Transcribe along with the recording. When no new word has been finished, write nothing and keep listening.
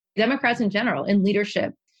Democrats in general in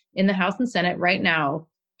leadership in the House and Senate right now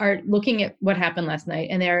are looking at what happened last night,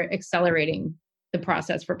 and they're accelerating the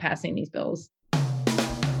process for passing these bills.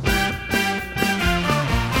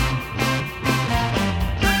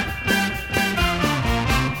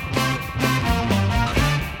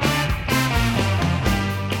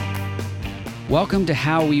 Welcome to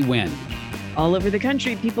How We Win. All over the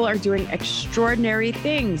country, people are doing extraordinary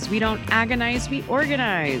things. We don't agonize, we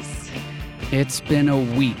organize. It's been a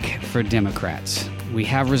week for Democrats. We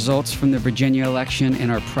have results from the Virginia election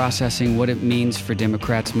and are processing what it means for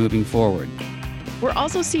Democrats moving forward. We're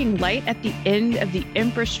also seeing light at the end of the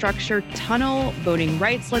infrastructure tunnel. Voting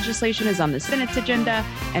rights legislation is on the Senate's agenda,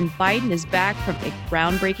 and Biden is back from a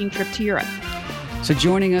groundbreaking trip to Europe. So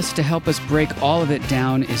joining us to help us break all of it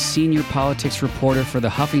down is senior politics reporter for the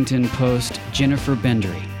Huffington Post, Jennifer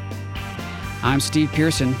Bendry. I'm Steve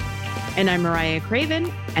Pearson. And I'm Mariah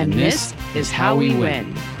Craven. And this is How We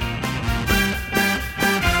Win.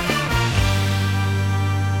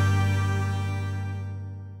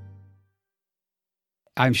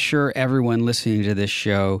 I'm sure everyone listening to this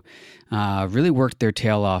show really worked their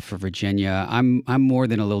tail off for Virginia. I'm more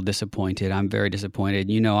than a little disappointed. I'm very disappointed.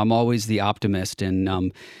 You know, I'm always the optimist,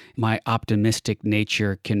 and my optimistic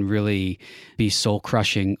nature can really be soul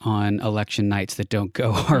crushing on election nights that don't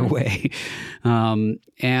go our way.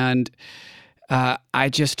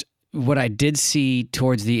 What I did see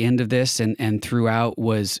towards the end of this and throughout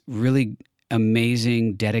was really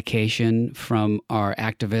amazing dedication from our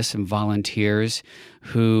activists and volunteers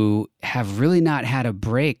who have really not had a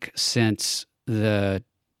break since the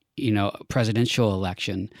presidential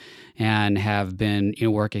election, and have been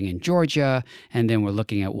working in Georgia, and then we're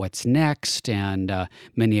looking at what's next. And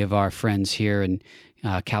many of our friends here in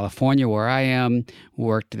California, where I am,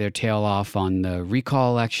 worked their tail off on the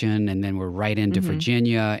recall election, and then we're right into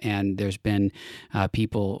Virginia. And there's been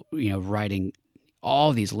people writing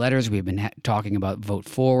all these letters. We've been talking about Vote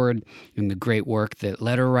Forward and the great work that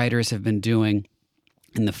letter writers have been doing,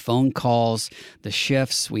 and the phone calls, the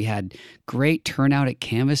shifts. We had great turnout at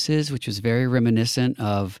canvasses, which was very reminiscent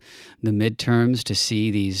of the midterms, to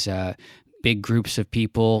see these big groups of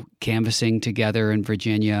people canvassing together in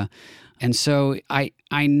Virginia. And so I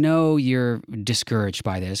know you're discouraged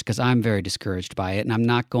by this, because I'm very discouraged by it. And I'm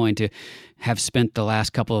not going to have spent the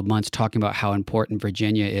last couple of months talking about how important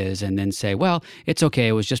Virginia is and then say, well, it's okay,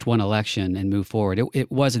 it was just one election, and move forward.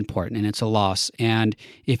 It was important, and it's a loss. And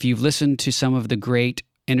if you've listened to some of the great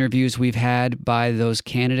interviews we've had by those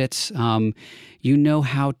candidates, you know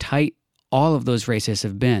how tight all of those races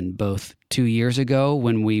have been, both 2 years ago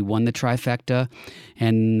when we won the trifecta,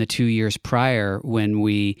 and the 2 years prior when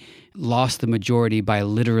we lost the majority by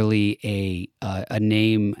literally a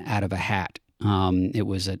name out of a hat. It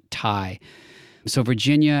was a tie. So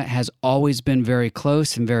Virginia has always been very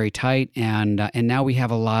close and very tight, and now we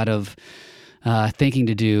have a lot of thinking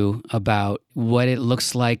to do about what it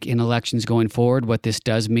looks like in elections going forward, what this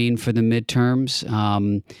does mean for the midterms.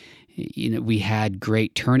 We had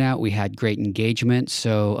great turnout, we had great engagement.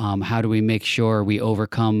 So how do we make sure we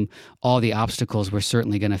overcome all the obstacles we're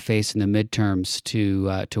certainly going to face in the midterms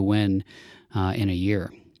to win in a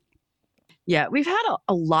year? Yeah, we've had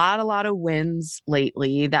a lot of wins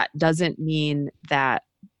lately. That doesn't mean that,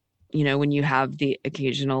 when you have the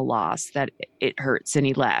occasional loss, that it hurts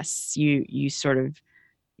any less. You sort of,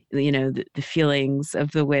 the feelings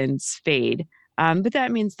of the wins fade. But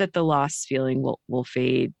that means that the loss feeling will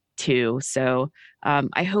fade too. So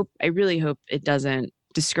I really hope it doesn't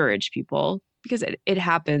discourage people, because it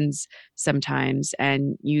happens sometimes,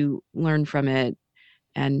 and you learn from it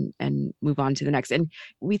and move on to the next. And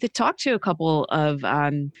we could talk to a couple of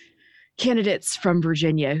candidates from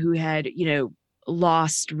Virginia who had,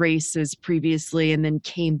 lost races previously and then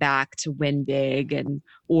came back to win big,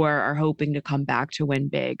 or are hoping to come back to win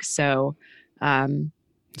big. So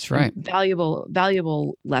that's right.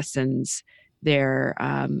 Valuable lessons there,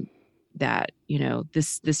 that,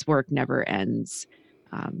 this work never ends.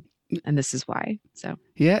 And this is why. So,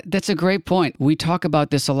 yeah, that's a great point. We talk about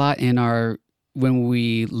this a lot when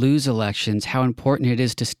we lose elections, how important it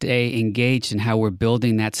is to stay engaged, and how we're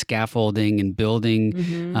building that scaffolding and building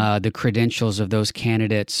the credentials of those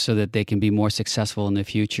candidates so that they can be more successful in the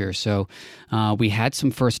future. So we had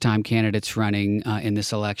some first-time candidates running in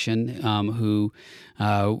this election who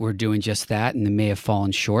were doing just that, and they may have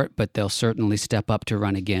fallen short, but they'll certainly step up to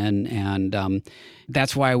run again. And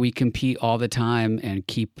that's why we compete all the time and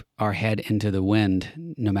keep our head into the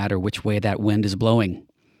wind, no matter which way that wind is blowing.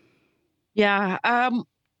 Yeah,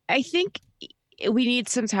 I think we need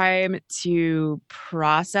some time to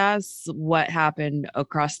process what happened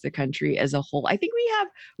across the country as a whole. I think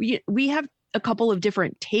we have a couple of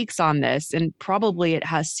different takes on this, and probably it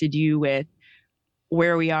has to do with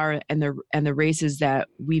where we are and the races that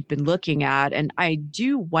we've been looking at. And I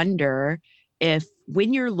do wonder if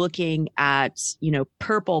when you're looking at,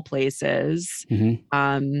 purple places,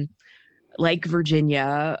 like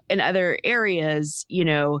Virginia and other areas,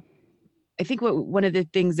 I think one of the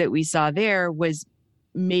things that we saw there was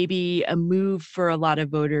maybe a move for a lot of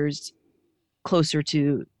voters closer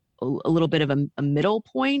to a little bit of a middle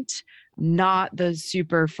point, not the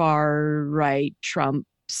super far right Trump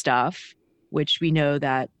stuff, which we know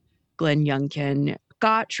that Glenn Youngkin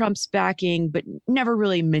got Trump's backing, but never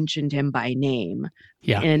really mentioned him by name.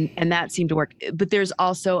 Yeah. And that seemed to work. But there's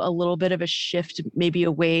also a little bit of a shift maybe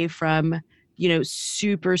away from,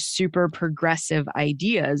 super, super progressive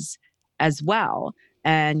ideas as well.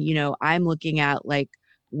 And, I'm looking at like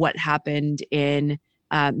what happened in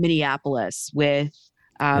Minneapolis with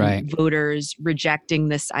voters rejecting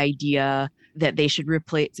this idea that they should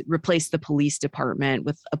replace the police department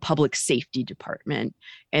with a public safety department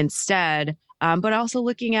instead. But also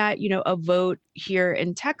looking at, a vote here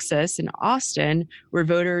in Texas, in Austin, where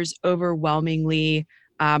voters overwhelmingly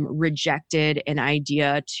rejected an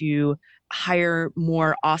idea to hire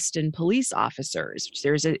more Austin police officers.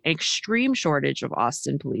 There's an extreme shortage of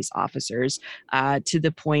Austin police officers to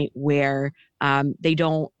the point where they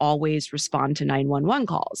don't always respond to 911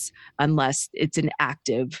 calls unless it's an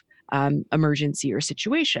active emergency or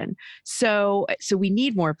situation. So we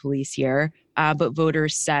need more police here, but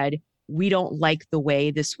voters said, we don't like the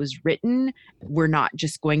way this was written. We're not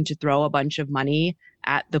just going to throw a bunch of money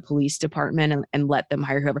at the police department and let them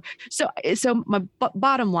hire whoever. So my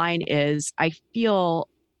bottom line is, I feel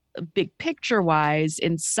big picture wise,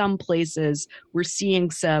 in some places we're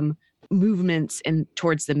seeing some movements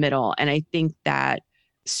towards the middle, and I think that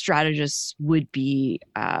strategists would be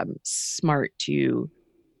smart to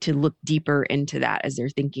look deeper into that as they're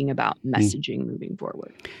thinking about messaging moving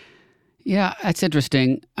forward. Yeah, that's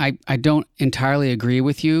interesting. I don't entirely agree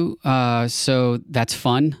with you. So that's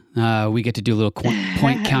fun. We get to do a little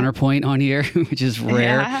point counterpoint on here, which is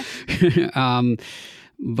rare. Yeah.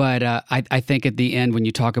 But I think at the end, when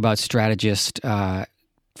you talk about strategists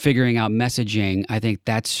figuring out messaging, I think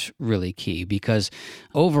that's really key, because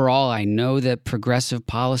overall, I know that progressive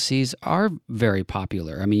policies are very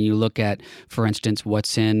popular. I mean, you look at, for instance,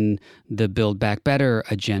 what's in the Build Back Better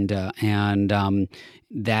agenda, and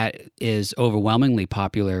that is overwhelmingly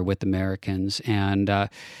popular with Americans. And,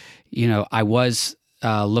 I was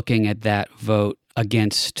looking at that vote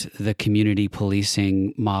against the community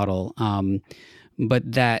policing model, but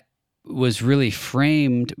that was really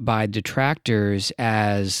framed by detractors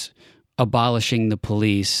as abolishing the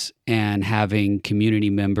police and having community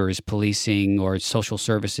members policing or social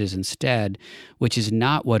services instead, which is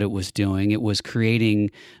not what it was doing. It was creating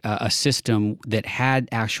a system that had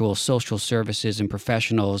actual social services and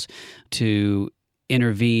professionals to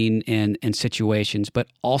intervene in situations, but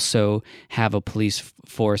also have a police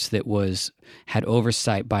force that had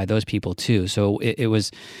oversight by those people too. So it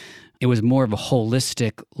was more of a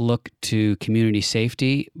holistic look to community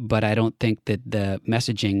safety, but I don't think that the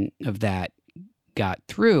messaging of that got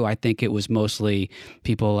through. I think it was mostly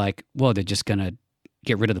people like, well, they're just going to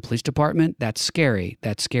get rid of the police department? That's scary.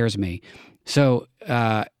 That scares me. So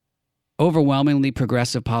overwhelmingly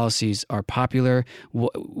progressive policies are popular.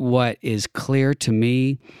 What is clear to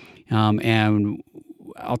me, and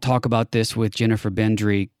I'll talk about this with Jennifer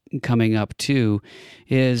Bendry coming up too,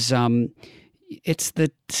 is it's the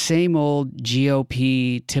same old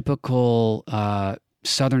GOP typical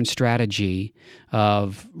Southern strategy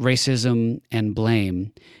of racism and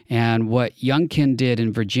blame. And what Youngkin did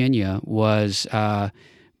in Virginia was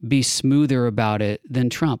be smoother about it than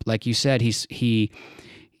Trump. Like you said, he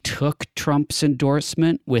took Trump's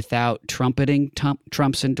endorsement without trumpeting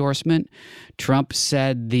Trump's endorsement. Trump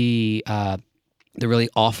said the really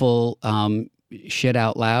awful shit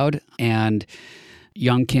out loud, and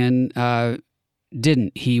Youngkin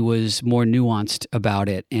didn't. He was more nuanced about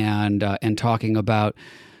it, and talking about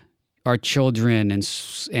our children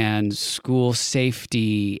and school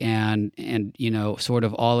safety and sort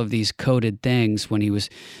of all of these coded things when he was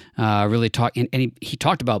really talking. And he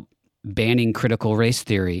talked about banning critical race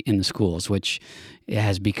theory in the schools, which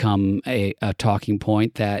has become a talking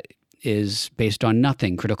point that is based on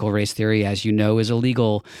nothing. Critical race theory, as you know, is a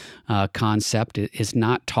legal concept. It is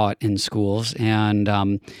not taught in schools, and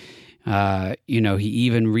he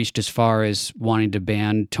even reached as far as wanting to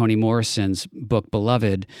ban Toni Morrison's book,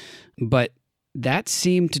 Beloved. But that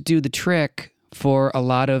seemed to do the trick for a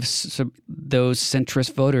lot of those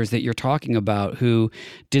centrist voters that you're talking about who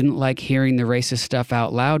didn't like hearing the racist stuff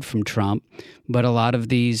out loud from Trump. But a lot of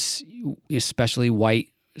these, especially white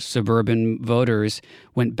suburban voters,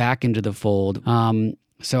 went back into the fold.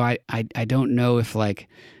 So I don't know if like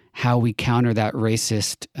how we counter that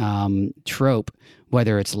racist trope,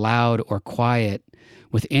 whether it's loud or quiet,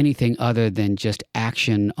 with anything other than just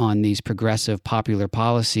action on these progressive popular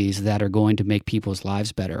policies that are going to make people's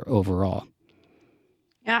lives better overall.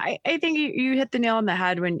 Yeah, I think you hit the nail on the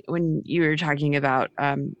head when you were talking about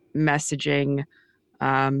messaging.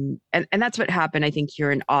 And that's what happened, I think,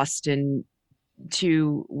 here in Austin,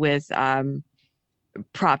 too, with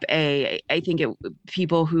Prop A. I think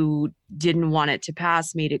people who didn't want it to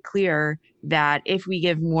pass made it clear that if we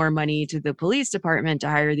give more money to the police department to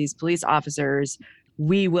hire these police officers,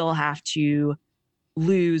 we will have to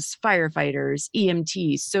lose firefighters,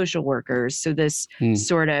 EMTs, social workers. So this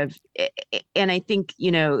sort of, and I think,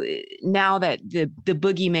 now that the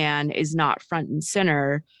boogeyman is not front and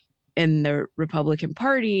center in the Republican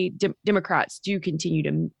Party, Democrats do continue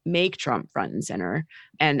to make Trump front and center.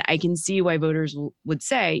 And I can see why voters would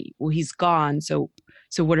say, well, he's gone. So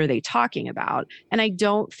what are they talking about? And I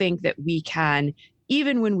don't think that we can,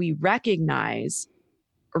 even when we recognize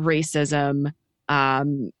racism,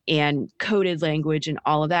 and coded language and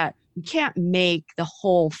all of that, we can't make the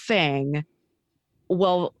whole thing,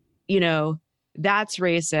 well, that's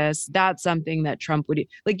racist. That's something that Trump would do.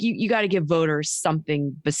 Like you got to give voters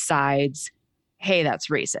something besides, hey, that's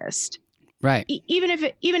racist. Right. Even if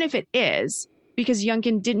it is, because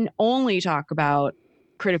Youngkin didn't only talk about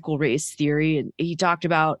critical race theory, and he talked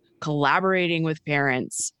about collaborating with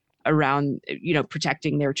parents around,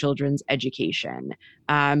 protecting their children's education.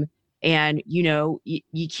 And,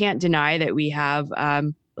 you can't deny that we have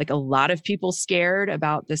like a lot of people scared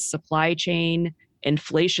about this supply chain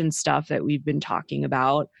inflation stuff that we've been talking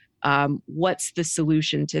about. What's the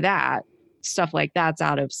solution to that? Stuff like that's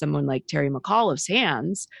out of someone like Terry McAuliffe's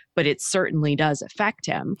hands, but it certainly does affect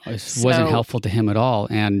him. It wasn't helpful to him at all.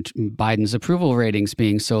 And Biden's approval ratings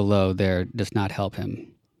being so low there does not help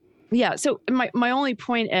him. Yeah. So my only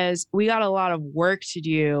point is we got a lot of work to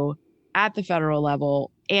do at the federal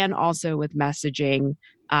level and also with messaging.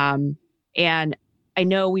 And I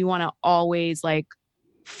know we want to always like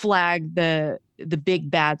flag the big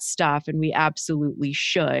bad stuff, and we absolutely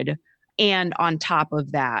should. And on top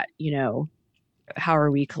of that, how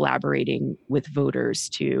are we collaborating with voters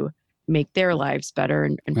to make their lives better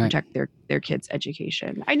and right. protect their kids'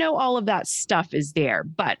 education? I know all of that stuff is there,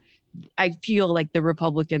 but I feel like the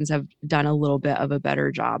Republicans have done a little bit of a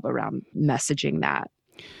better job around messaging that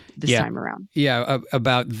this time around. Yeah,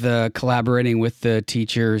 about the collaborating with the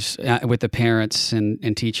teachers, with the parents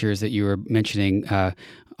and teachers that you were mentioning.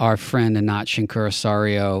 Our friend Anat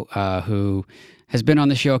Shinkur-Asario, who has been on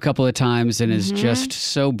the show a couple of times and is just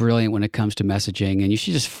so brilliant when it comes to messaging. And you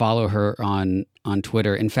should just follow her on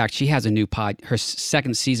Twitter. In fact, she has a new her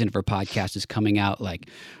second season of her podcast is coming out like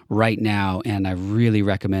right now. And I really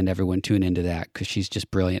recommend everyone tune into that because she's just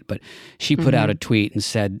brilliant. But she put out a tweet and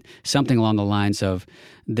said something along the lines of,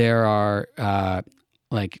 there are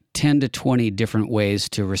like 10 to 20 different ways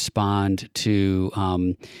to respond to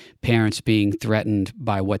parents being threatened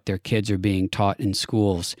by what their kids are being taught in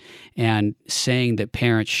schools. And saying that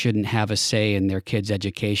parents shouldn't have a say in their kids'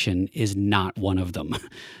 education is not one of them,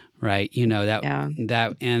 right?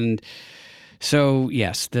 And so,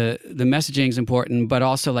 yes, the messaging is important, but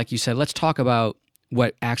also, like you said, let's talk about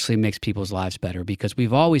what actually makes people's lives better, because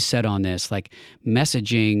we've always said on this, like,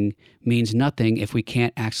 messaging means nothing if we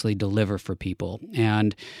can't actually deliver for people.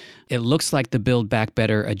 And it looks like the Build Back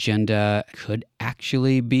Better agenda could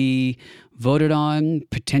actually be voted on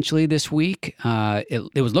potentially this week.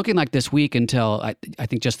 It was looking like this week until I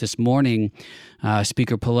think just this morning,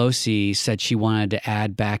 Speaker Pelosi said she wanted to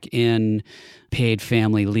add back in paid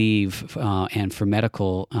family leave and for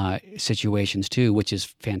medical situations too, which is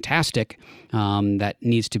fantastic. That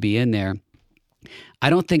needs to be in there. I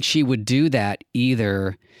don't think she would do that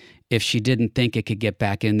either if she didn't think it could get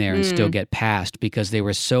back in there and still get passed, because they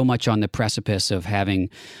were so much on the precipice of having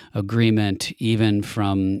agreement, even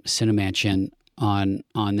from Cinemanchin on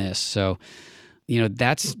this. So,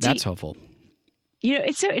 that's hopeful.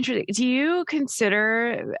 It's so interesting. Do you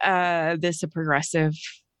consider this a progressive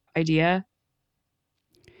idea?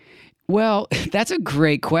 Well, that's a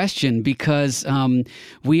great question because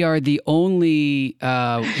we are the only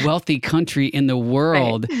wealthy country in the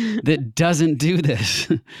world that doesn't do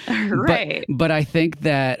this. Right. But I think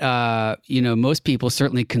that, most people,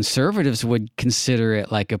 certainly conservatives, would consider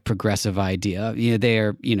it like a progressive idea.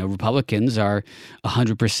 Republicans are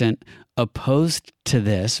 100% opposed to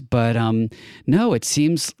this, but no, it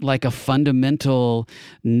seems like a fundamental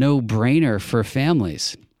no-brainer for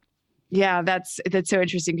families. Yeah, that's so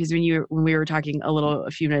interesting because when we were talking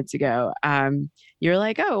a few minutes ago, you're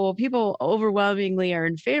like, oh, well, people overwhelmingly are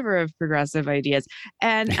in favor of progressive ideas,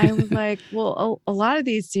 and I was like, well, a lot of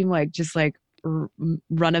these seem like just like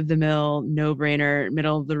run of the mill, no brainer,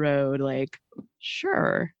 middle of the road. Like,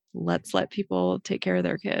 sure, let's let people take care of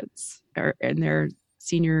their kids and their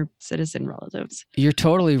senior citizen relatives. You're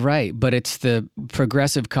totally right, but it's the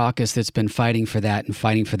Progressive Caucus that's been fighting for that and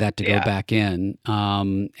fighting for that to go back in,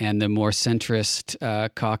 and the more centrist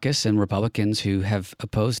caucus and Republicans who have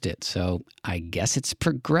opposed it. So I guess it's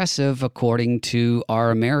progressive according to our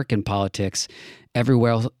American politics.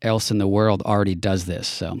 Everywhere else in the world already does this.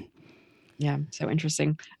 So yeah, so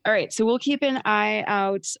interesting. All right, so we'll keep an eye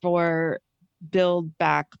out for Build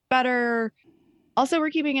Back Better. Also, we're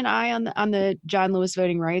keeping an eye on the John Lewis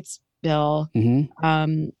voting rights bill,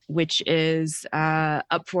 which is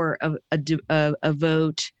up for a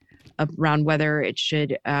vote around whether it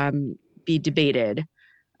should be debated.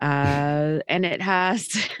 And it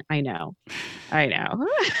has, I know,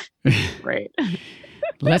 right.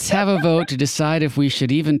 Let's have a vote to decide if we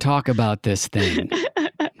should even talk about this thing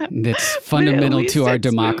that's fundamental to our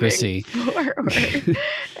democracy.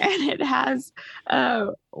 And it has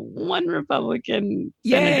one Republican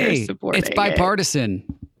senator supporting it's bipartisan.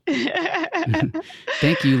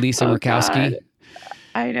 Thank you, Lisa Murkowski. God.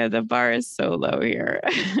 I know the bar is so low here.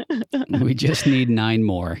 We just need 9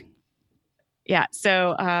 more. Yeah.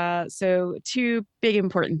 So 2 big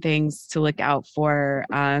important things to look out for.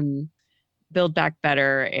 Build Back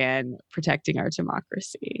Better and protecting our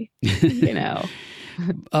democracy.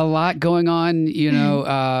 A lot going on,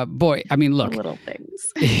 boy, I mean, look, little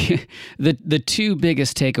things. the 2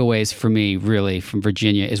 biggest takeaways for me really from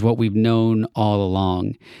Virginia is what we've known all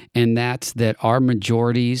along. And that's that our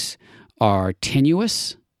majorities are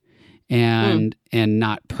tenuous and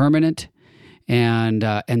not permanent.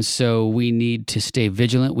 And so we need to stay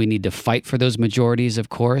vigilant. We need to fight for those majorities, of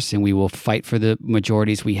course, and we will fight for the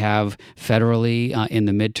majorities we have federally in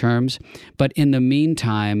the midterms. But in the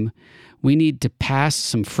meantime, we need to pass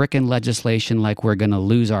some frickin' legislation like we're going to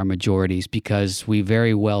lose our majorities because we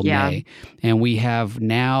very well may. And we have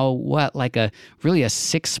now, like a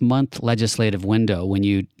 6-month legislative window when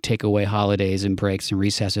you take away holidays and breaks and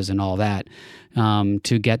recesses and all that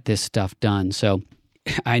to get this stuff done. So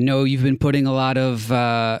I know you've been putting a lot of,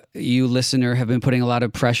 you listener have been putting a lot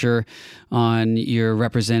of pressure on your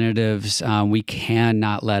representatives. We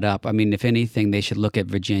cannot let up. I mean, if anything, they should look at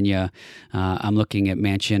Virginia. I'm looking at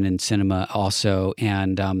Manchin and Sinema also,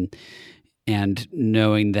 and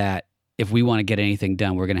knowing that if we want to get anything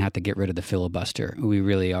done, we're going to have to get rid of the filibuster. We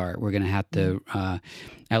really are. We're going to have to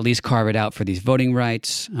at least carve it out for these voting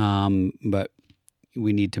rights, but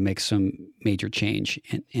we need to make some major change,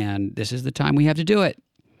 and this is the time we have to do it.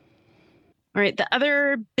 All right. The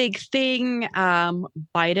other big thing,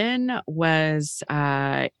 Biden was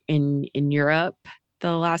in Europe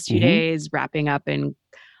the last few days, wrapping up in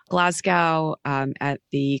Glasgow at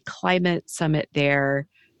the climate summit there,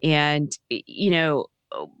 and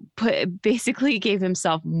basically gave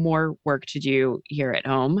himself more work to do here at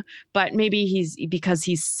home. But maybe because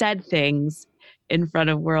he's said things in front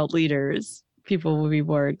of world leaders, people will be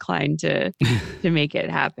more inclined to make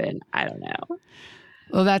it happen. I don't know.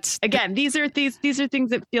 Well, that's again, these are things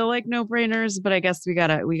that feel like no brainers, but I guess we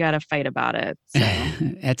gotta fight about it. So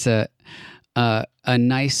that's a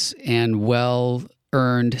nice and well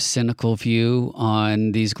earned cynical view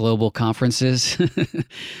on these global conferences.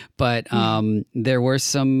 But there were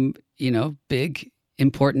some, big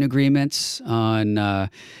important agreements on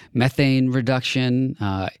methane reduction,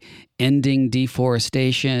 ending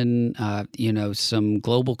deforestation, some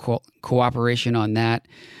global cooperation on that.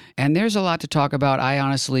 And there's a lot to talk about. I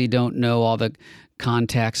honestly don't know all the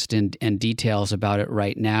context and details about it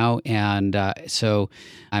right now. And so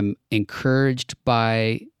I'm encouraged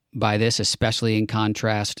by this, especially in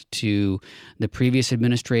contrast to the previous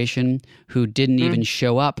administration, who didn't even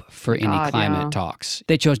show up for any climate talks.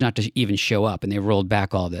 They chose not to even show up, and they rolled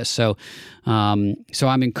back all this. So I'm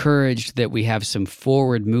encouraged that we have some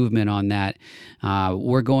forward movement on that.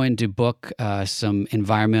 We're going to book some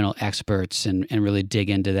environmental experts and really dig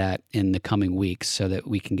into that in the coming weeks so that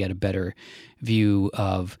we can get a better view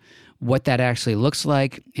of what that actually looks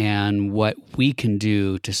like and what we can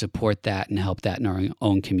do to support that and help that in our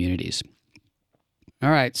own communities. All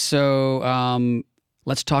right, so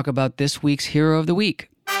let's talk about this week's Hero of the Week.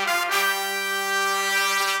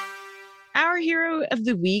 Our hero of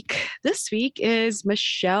the week this week is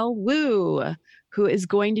Michelle Wu, who is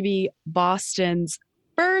going to be Boston's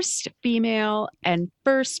first female and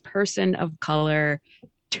first person of color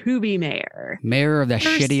to be mayor. Mayor of the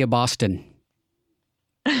shitty of Boston.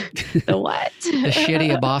 The what? The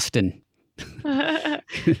shitty of Boston.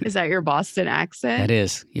 Is that your Boston accent? That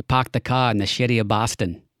is. You park the car in the shitty of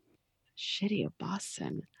Boston. Shitty of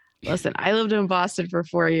Boston. Listen, I lived in Boston for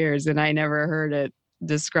 4 years and I never heard it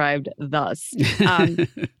described thus.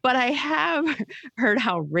 But I have heard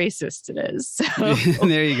how racist it is. So,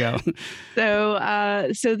 there you go.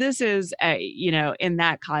 So this is, in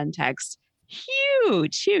that context,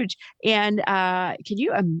 huge. And can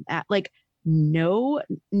you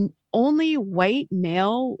only white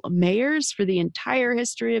male mayors for the entire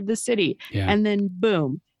history of the city. Yeah. And then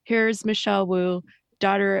boom, here's Michelle Wu,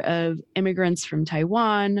 daughter of immigrants from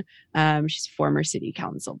Taiwan. She's former city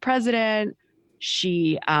council president.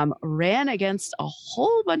 She ran against a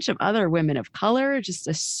whole bunch of other women of color, just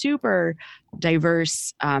a super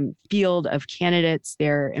diverse field of candidates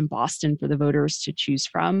there in Boston for the voters to choose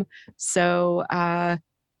from. So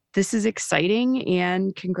this is exciting,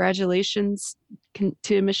 and congratulations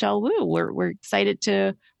to Michelle Wu. We're excited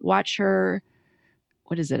to watch her.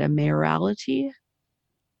 What is it? A mayoralty?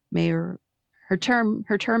 Mayor. Her term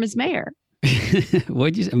is mayor.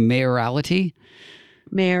 What'd you say? Mayoralty?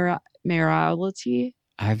 Mayoralty.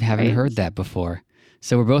 I haven't heard that before.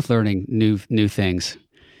 So we're both learning new things.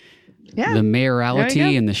 Yeah. The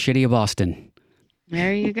mayoralty and the shitty of Boston.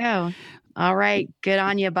 There you go. All right. Good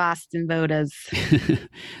on you, Boston voters.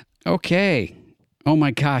 Okay. Oh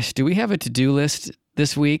my gosh. Do we have a to-do list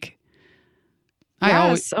this week?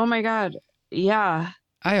 Yes. Oh my God. Yeah.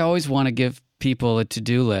 I always want to give people a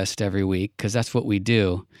to-do list every week because that's what we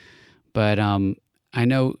do. But I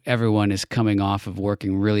know everyone is coming off of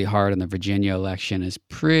working really hard on the Virginia election, is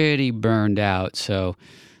pretty burned out. So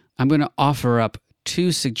I'm going to offer up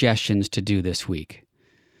 2 suggestions to do this week.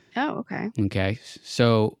 Oh, okay. Okay.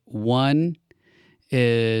 So one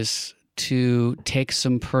is to take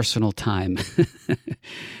some personal time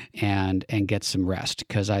and get some rest,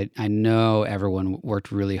 because I know everyone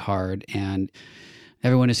worked really hard and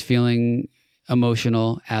everyone is feeling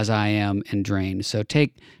emotional, as I am, and drained. So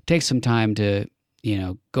take some time to,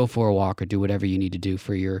 go for a walk or do whatever you need to do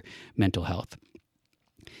for your mental health.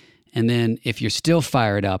 And then if you're still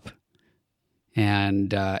fired up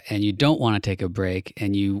and you don't want to take a break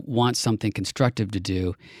and you want something constructive to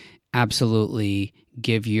do, absolutely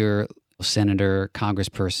give your senator,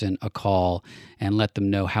 congressperson a call and let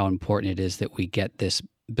them know how important it is that we get this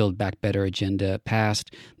Build Back Better agenda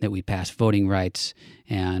passed, that we pass voting rights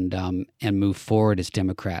and move forward as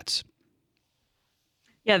Democrats.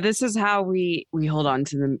 Yeah, this is how we hold on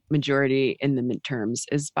to the majority in the midterms,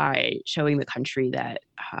 is by showing the country that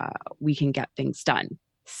we can get things done.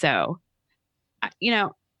 So, I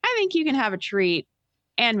think you can have a treat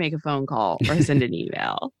and make a phone call or send an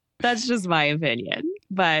email. That's just my opinion,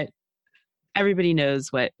 but everybody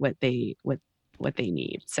knows what they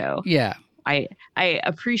need. So yeah, I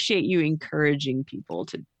appreciate you encouraging people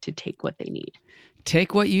to take what they need.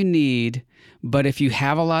 Take what you need, but if you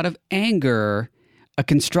have a lot of anger, a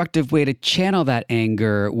constructive way to channel that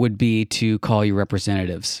anger would be to call your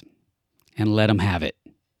representatives and let them have it.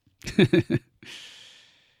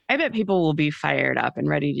 I bet people will be fired up and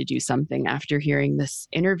ready to do something after hearing this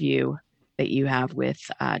interview that you have with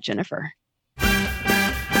Jennifer.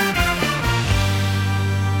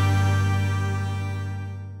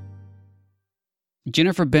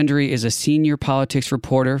 Jennifer Bendery is a senior politics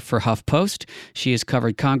reporter for HuffPost. She has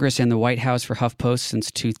covered Congress and the White House for HuffPost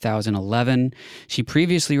since 2011. She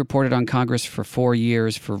previously reported on Congress for 4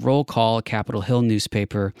 years for Roll Call, a Capitol Hill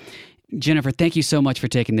newspaper. Jennifer, thank you so much for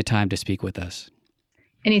taking the time to speak with us.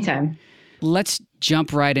 Anytime. Let's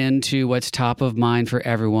jump right into what's top of mind for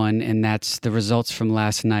everyone, and that's the results from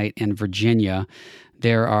last night in Virginia.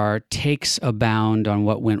 There are takes abound on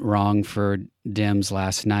what went wrong for Dems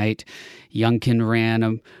last night. Youngkin ran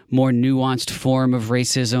a more nuanced form of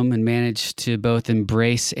racism and managed to both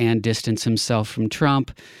embrace and distance himself from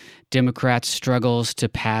Trump. Democrats' struggles to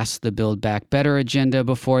pass the Build Back Better agenda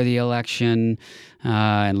before the election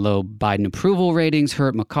and low Biden approval ratings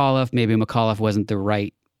hurt McAuliffe. Maybe McAuliffe wasn't the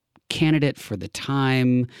right candidate for the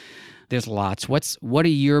time. There's lots. What are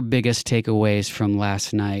your biggest takeaways from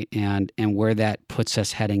last night and where that puts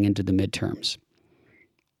us heading into the midterms?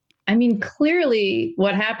 I mean, clearly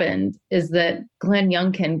what happened is that Glenn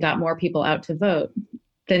Youngkin got more people out to vote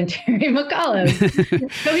than Terry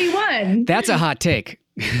McAuliffe. So he won. That's a hot take.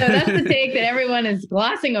 So that's the take that everyone is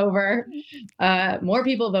glossing over. More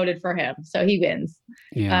people voted for him, so he wins.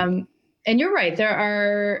 Yeah. And you're right. There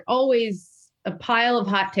are always a pile of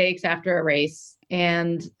hot takes after a race.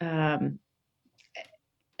 And I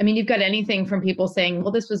mean, you've got anything from people saying,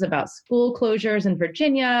 well, this was about school closures in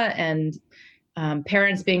Virginia and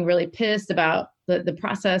parents being really pissed about the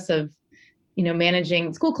process of,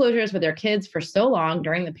 managing school closures with their kids for so long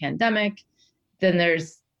during the pandemic. Then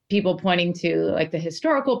there's people pointing to like the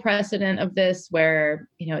historical precedent of this, where,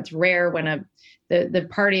 it's rare when the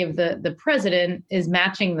party of the president is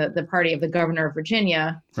matching the party of the governor of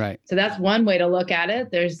Virginia. Right. So that's one way to look at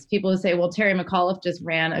it. There's people who say, well, Terry McAuliffe just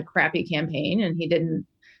ran a crappy campaign and he didn't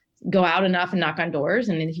go out enough and knock on doors,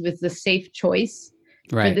 and he was the safe choice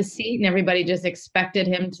for the seat, and everybody just expected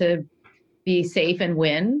him to be safe and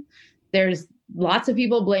win. There's lots of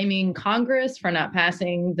people blaming Congress for not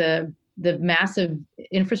passing the massive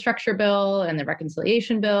infrastructure bill and the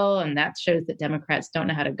reconciliation bill, and that shows that Democrats don't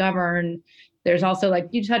know how to govern. There's also, like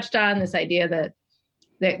you touched on, this idea that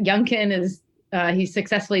Youngkin is he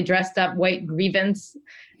successfully dressed up white grievance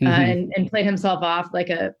and played himself off like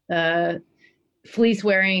a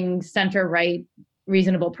fleece-wearing center-right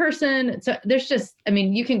reasonable person. So there's just, I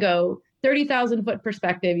mean, you can go 30,000 foot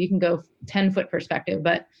perspective, you can go 10 foot perspective,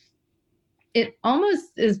 but it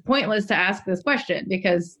almost is pointless to ask this question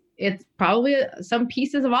because it's probably some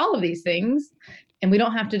pieces of all of these things, and we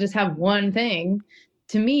don't have to just have one thing.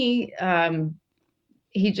 To me,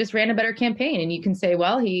 he just ran a better campaign, and you can say,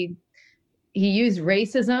 well, he used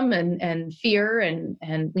racism and fear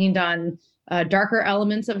and leaned on darker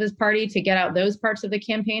elements of his party to get out those parts of the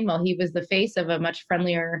campaign, while he was the face of a much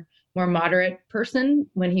friendlier, more moderate person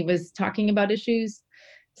when he was talking about issues.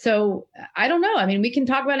 So I don't know. I mean, we can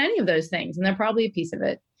talk about any of those things, and they're probably a piece of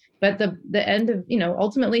it. But the end of,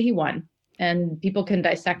 ultimately he won, and people can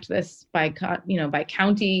dissect this by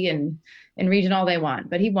county and region all they want.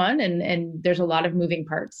 But he won, and there's a lot of moving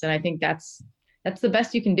parts, and I think that's the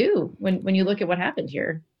best you can do when you look at what happened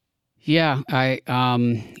here. Yeah,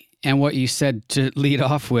 and what you said to lead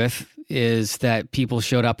off with is that people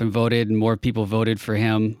showed up and voted, and more people voted for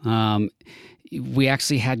him. We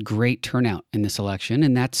actually had great turnout in this election,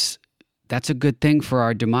 and that's a good thing for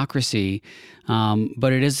our democracy.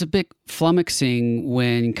 But it is a bit flummoxing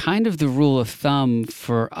when kind of the rule of thumb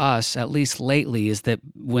for us, at least lately, is that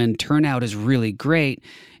when turnout is really great,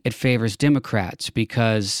 it favors Democrats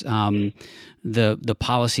because the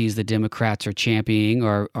policies the Democrats are championing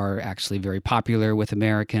are actually very popular with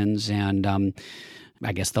Americans, and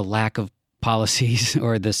I guess the lack of policies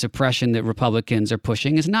or the suppression that Republicans are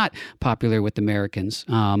pushing is not popular with Americans.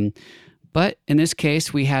 But in this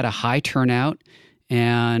case, we had a high turnout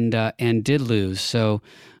and did lose. So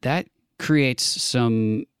that creates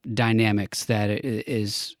some dynamics that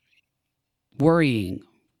is worrying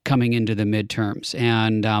coming into the midterms.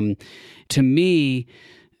 And to me,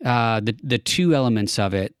 the two elements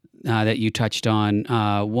of it that you touched on,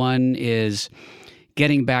 one is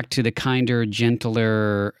getting back to the kinder,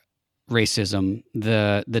 gentler racism,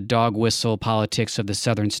 the dog whistle politics of the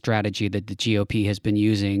Southern strategy that the GOP has been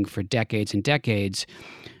using for decades and decades,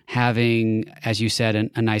 having, as you said,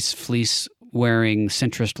 a nice fleece-wearing,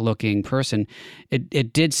 centrist-looking person.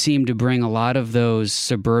 It did seem to bring a lot of those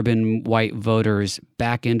suburban white voters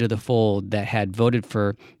back into the fold that had voted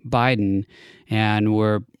for Biden and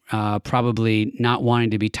were probably not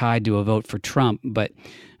wanting to be tied to a vote for Trump, but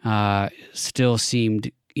still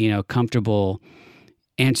seemed, comfortable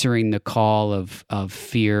answering the call of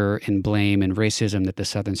fear and blame and racism that the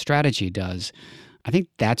Southern strategy does. I think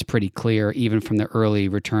that's pretty clear, even from the early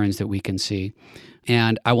returns that we can see.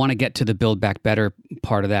 And I want to get to the Build Back Better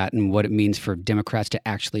part of that and what it means for Democrats to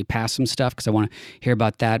actually pass some stuff, because I want to hear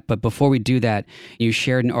about that. But before we do that, you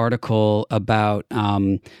shared an article about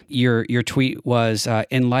your tweet was,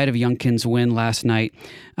 in light of Youngkin's win last night,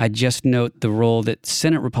 I just note the role that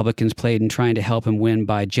Senate Republicans played in trying to help him win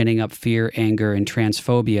by ginning up fear, anger, and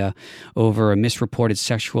transphobia over a misreported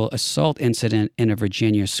sexual assault incident in a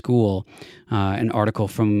Virginia school. An article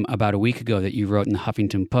from about a week ago that you wrote in the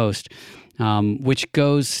Huffington Post. Which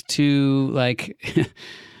goes to like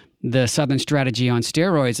the Southern strategy on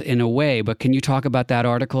steroids in a way. But can you talk about that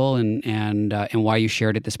article and why you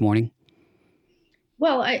shared it this morning?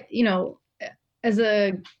 Well, as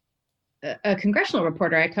a congressional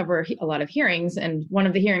reporter, I cover a lot of hearings, and one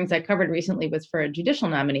of the hearings I covered recently was for a judicial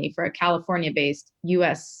nominee for a California-based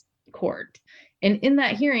U.S. court. And in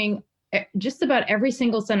that hearing, just about every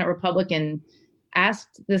single Senate Republican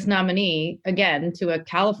asked this nominee, again, to a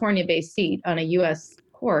California-based seat on a U.S.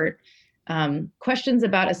 court, questions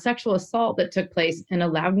about a sexual assault that took place in a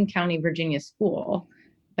Loudoun County, Virginia school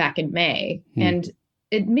back in May. And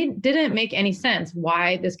it didn't make any sense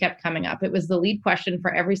why this kept coming up. It was the lead question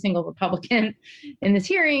for every single Republican in this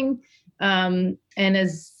hearing. And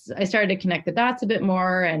as I started to connect the dots a bit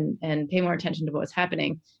more and pay more attention to what was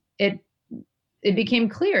happening, it became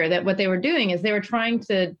clear that what they were doing is they were trying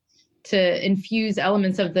to infuse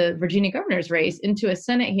elements of the Virginia governor's race into a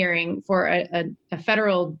Senate hearing for a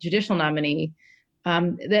federal judicial nominee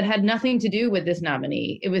that had nothing to do with this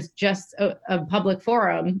nominee. It was just a public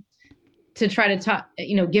forum to try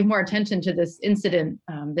to give more attention to this incident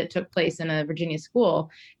that took place in a Virginia school.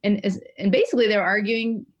 And basically they're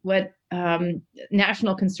arguing what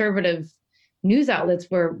national conservative news outlets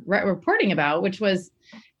were reporting about, which was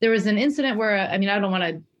there was an incident where, I don't want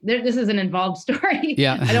to, this is an involved story.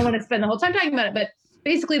 Yeah. I don't want to spend the whole time talking about it, but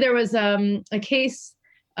basically there was a case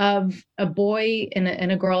of a boy and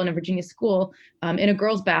a girl in a Virginia school in a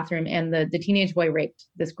girl's bathroom, and the teenage boy raped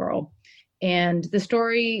this girl. And the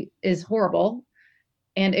story is horrible,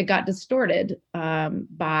 and it got distorted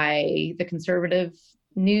by the conservative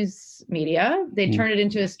news media. They turned it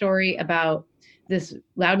into a story about this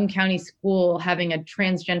Loudoun County school having a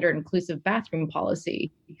transgender inclusive bathroom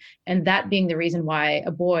policy, and that being the reason why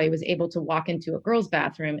a boy was able to walk into a girl's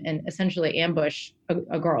bathroom and essentially ambush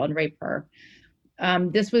a girl and rape her.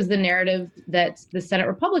 This was the narrative that the Senate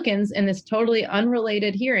Republicans in this totally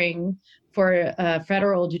unrelated hearing for a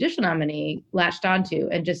federal judicial nominee latched onto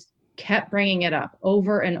and just kept bringing it up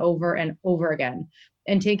over and over and over again,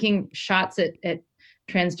 and taking shots at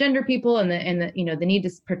transgender people and the need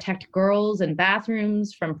to protect girls and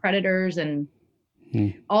bathrooms from predators, and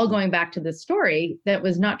all going back to this story that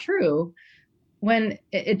was not true. When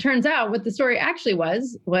it turns out what the story actually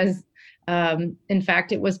was in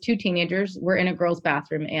fact, it was two teenagers were in a girl's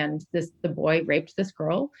bathroom, and the boy raped this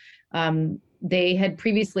girl. They had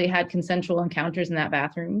previously had consensual encounters in that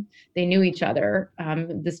bathroom. They knew each other.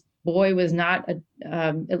 This boy was not,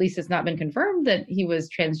 at least it's not been confirmed that he was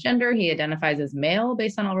transgender. He identifies as male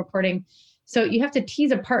based on all reporting. So you have to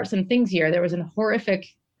tease apart some things here. There was a horrific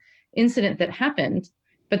incident that happened,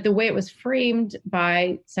 but the way it was framed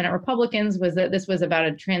by Senate Republicans was that this was about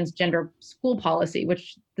a transgender school policy,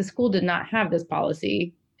 which the school did not have this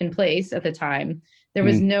policy in place at the time. There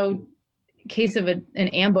was no case of an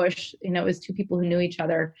ambush. It was two people who knew each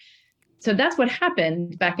other. So that's what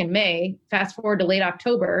happened back in May. Fast forward to late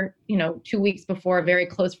October, 2 weeks before a very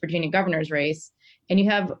close Virginia governor's race. And you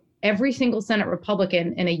have every single Senate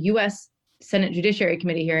Republican in a U.S. Senate Judiciary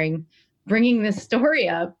Committee hearing bringing this story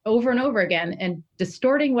up over and over again and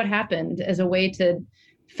distorting what happened as a way to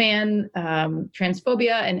fan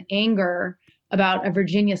transphobia and anger about a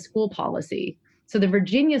Virginia school policy. So the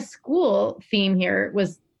Virginia school theme here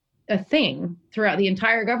was a thing throughout the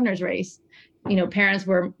entire governor's race. Parents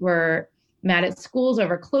were mad at schools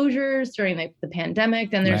over closures during the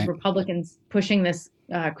pandemic. Then there's Republicans pushing this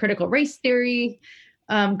critical race theory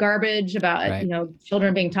garbage about,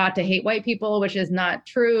 children being taught to hate white people, which is not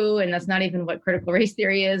true. And that's not even what critical race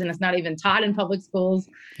theory is. And it's not even taught in public schools.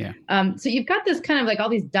 Yeah. So you've got this kind of like all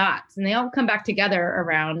these dots, and they all come back together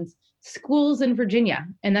around schools in Virginia.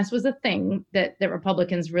 And this was a thing that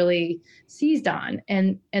Republicans really seized on.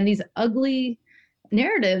 And these ugly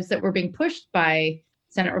narratives that were being pushed by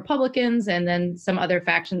Senate Republicans and then some other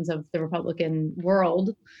factions of the Republican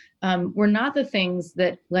world were not the things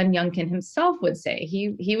that Glenn Youngkin himself would say.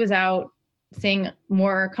 He was out saying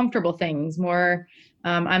more comfortable things, more,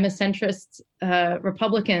 I'm a centrist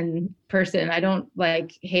Republican person. I don't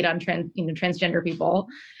hate on transgender people.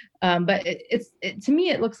 But to me,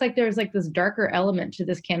 it looks like there's this darker element to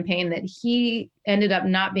this campaign that he ended up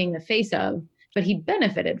not being the face of, but he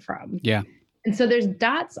benefited from. Yeah. And so there's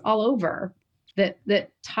dots all over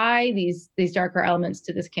that tie these darker elements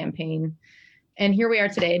to this campaign. And here we are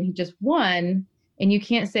today, and he just won. And you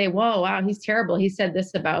can't say, whoa, wow, he's terrible. He said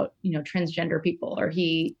this about, transgender people, or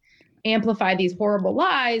he amplified these horrible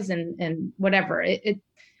lies and whatever.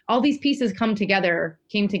 All these pieces came together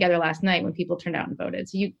last night when people turned out and voted.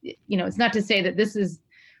 So it's not to say that this is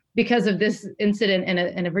because of this incident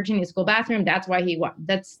in a Virginia school bathroom. That's why he won.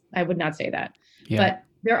 I would not say that. Yeah. But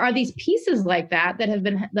there are these pieces like that have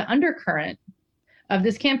been the undercurrent of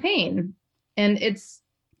this campaign. And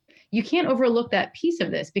you can't overlook that piece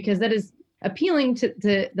of this, because that is appealing to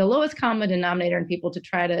the lowest common denominator in people to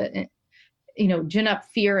try to, gin up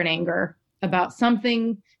fear and anger about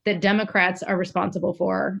something that Democrats are responsible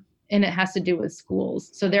for. And it has to do with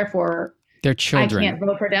schools. So therefore, Their children. I can't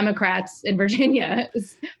vote for Democrats in Virginia.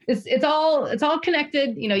 It's all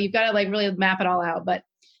connected. You've got to like really map it all out. But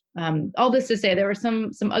all this to say, there were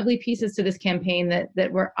some ugly pieces to this campaign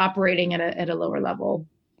that were operating at a lower level.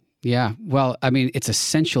 Yeah. Well, I mean, it's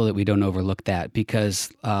essential that we don't overlook that,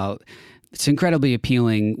 because it's incredibly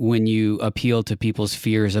appealing when you appeal to people's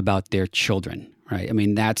fears about their children, right? I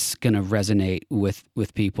mean, that's going to resonate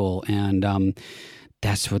with people, and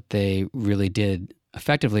that's what they really did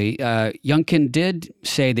effectively. Youngkin did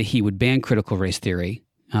say that he would ban critical race theory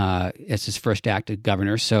as his first act as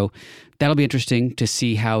governor. So that'll be interesting to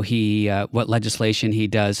see how what legislation he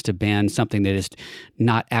does to ban something that is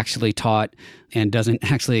not actually taught and doesn't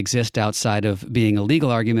actually exist outside of being a legal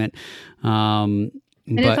argument. And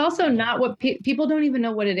it's also not what people don't even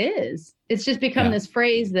know what it is. It's just become this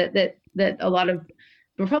phrase that a lot of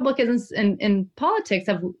Republicans in politics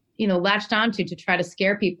have, latched onto to try to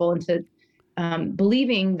scare people into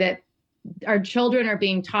believing that our children are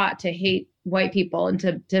being taught to hate white people and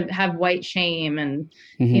to have white shame. And,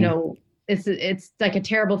 it's like a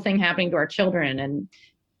terrible thing happening to our children. And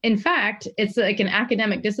in fact, it's like an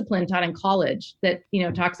academic discipline taught in college that,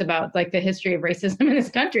 talks about like the history of racism in this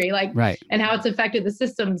country, like, right, and how it's affected the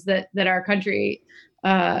systems that our country,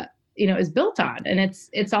 is built on. And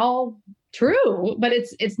it's all true, but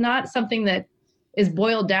it's not something that is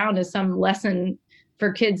boiled down as some lesson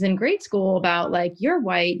for kids in grade school about like, you're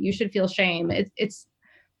white, you should feel shame.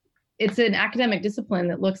 It's an academic discipline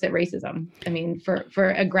that looks at racism. I mean, for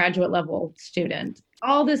a graduate level student,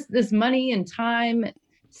 all this money and time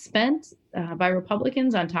spent by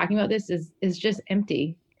Republicans on talking about this is just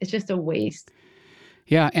empty. It's just a waste.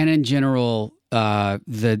 Yeah, and in general,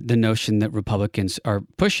 the notion that Republicans are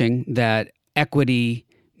pushing that equity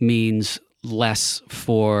means less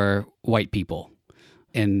for white people,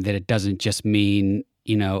 and that it doesn't just mean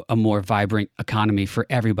a more vibrant economy for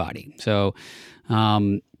everybody. So,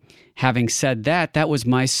 having said that, that was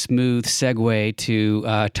my smooth segue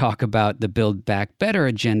to talk about the Build Back Better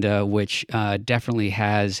agenda, which definitely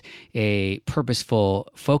has a purposeful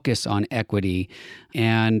focus on equity,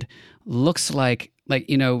 and looks like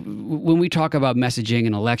when we talk about messaging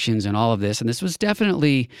and elections and all of this, and this was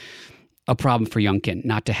definitely a problem for Youngkin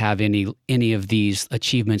not to have any of these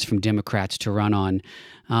achievements from Democrats to run on.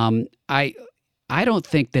 I don't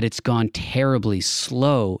think that it's gone terribly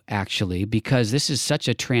slow, actually, because this is such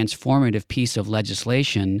a transformative piece of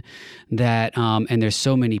legislation that, and there's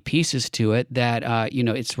so many pieces to it that,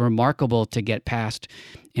 it's remarkable to get passed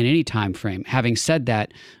in any time frame. Having said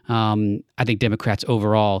that, I think Democrats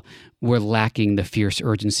overall were lacking the fierce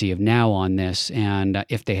urgency of now on this. And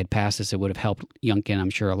if they had passed this, it would have helped Youngkin, I'm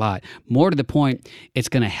sure, a lot. More to the point, it's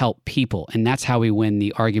going to help people. And that's how we win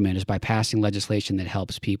the argument, is by passing legislation that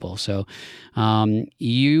helps people. So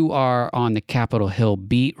you are on the Capitol Hill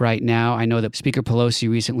beat right now. I know that Speaker Pelosi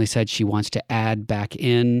recently said she wants to add back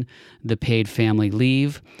in the paid family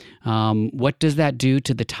leave. What does that do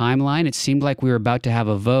to the timeline? It seemed like we were about to have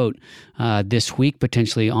a vote this week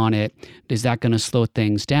potentially on it. Is that going to slow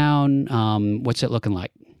things down? What's it looking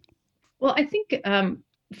like? Well, I think,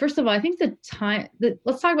 first of all, I think let's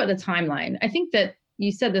talk about the timeline. I think that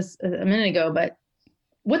you said this a minute ago, but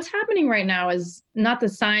what's happening right now is not the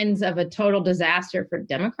signs of a total disaster for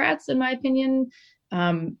Democrats, in my opinion.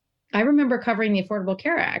 I remember covering the Affordable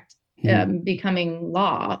Care Act becoming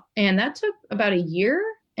law, and that took about a year.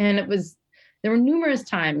 And there were numerous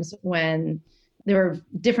times when there were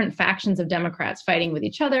different factions of Democrats fighting with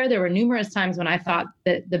each other. There were numerous times when I thought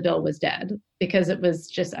that the bill was dead, because it was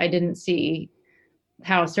just, I didn't see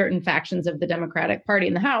how certain factions of the Democratic Party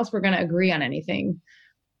in the House were going to agree on anything.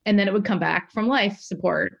 And then it would come back from life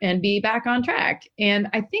support and be back on track. And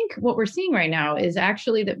I think what we're seeing right now is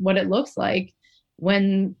actually that what it looks like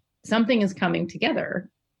when something is coming together.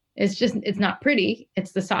 It's not pretty.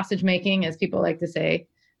 It's the sausage making, as people like to say.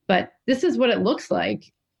 But this is what it looks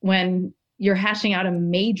like when you're hashing out a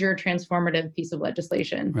major transformative piece of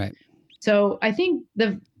legislation. Right. So I think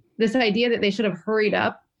this idea that they should have hurried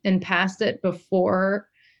up and passed it before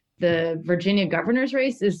the Virginia governor's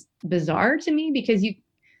race is bizarre to me, because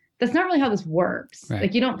that's not really how this works. Right.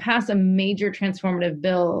 Like, you don't pass a major transformative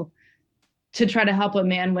bill to try to help a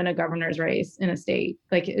man win a governor's race in a state.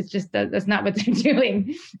 Like, it's just that's not what they're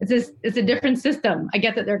doing. It's a different system. I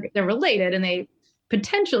get that they're related, and they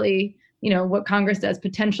potentially, what Congress does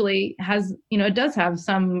potentially has, it does have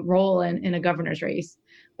some role in a governor's race.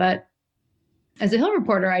 But as a Hill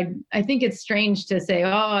reporter, I think it's strange to say,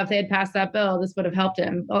 oh, if they had passed that bill, this would have helped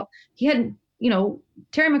him. Well, he had,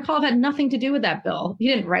 Terry McAuliffe had nothing to do with that bill. He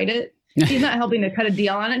didn't write it. He's not helping to cut a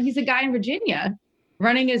deal on it. He's a guy in Virginia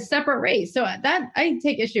running his separate race. So that I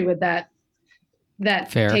take issue with that that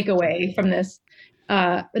takeaway from this.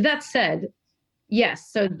 But that said, yes.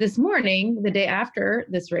 So this morning, the day after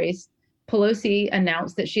this race, Pelosi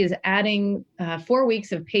announced that she is adding 4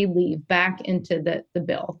 weeks of paid leave back into the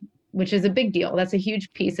bill, which is a big deal. That's a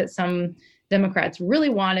huge piece that some Democrats really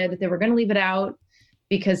wanted. They were going to leave it out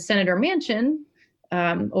because Senator Manchin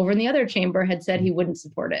over in the other chamber had said he wouldn't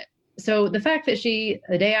support it. So the fact that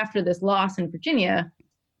the day after this loss in Virginia,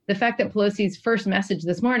 the fact that Pelosi's first message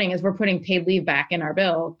this morning is we're putting paid leave back in our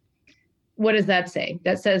bill, what does that say?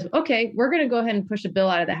 That says, okay, we're going to go ahead and push a bill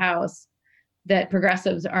out of the House that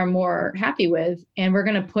progressives are more happy with, and we're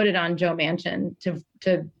going to put it on Joe Manchin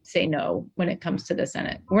to say no when it comes to the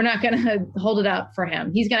Senate. We're not going to hold it up for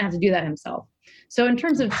him. He's going to have to do that himself. So in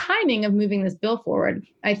terms of timing of moving this bill forward,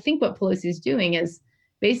 I think what Pelosi is doing is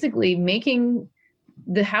basically making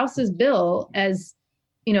the House's bill as,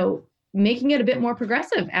 making it a bit more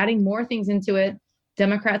progressive, adding more things into it.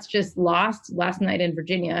 Democrats just lost last night in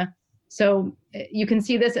Virginia. So you can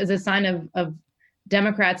see this as a sign of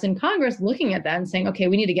Democrats in Congress looking at that and saying, okay,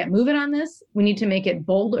 we need to get moving on this. We need to make it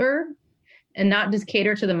bolder and not just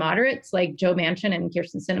cater to the moderates like Joe Manchin and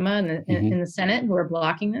Kyrsten Sinema in the Senate who are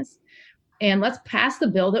blocking this. And let's pass the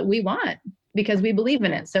bill that we want because we believe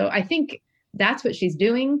in it. So I think that's what she's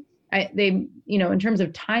doing. In terms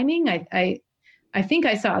of timing, I think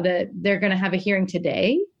I saw that they're going to have a hearing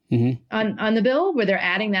today on the bill where they're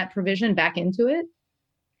adding that provision back into it.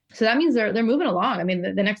 So that means they're moving along. I mean,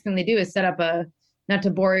 the next thing they do is set up not to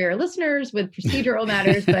bore your listeners with procedural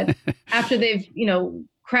matters, but after they've,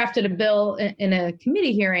 crafted a bill in a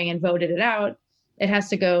committee hearing and voted it out, it has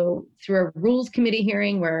to go through a rules committee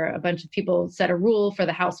hearing where a bunch of people set a rule for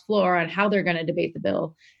the House floor on how they're going to debate the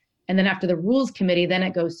bill. And then after the rules committee, then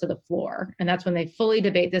it goes to the floor. And that's when they fully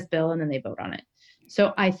debate this bill and then they vote on it.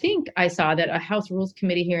 So I think I saw that a House Rules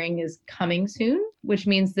Committee hearing is coming soon, which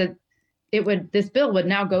means that this bill would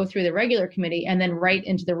now go through the regular committee and then right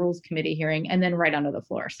into the Rules Committee hearing and then right onto the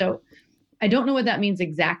floor. So I don't know what that means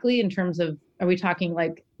exactly in terms of, are we talking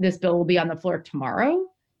like this bill will be on the floor tomorrow?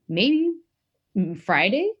 Maybe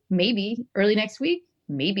Friday, maybe early next week,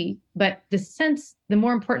 maybe. But the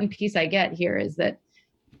more important piece I get here is that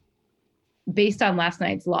based on last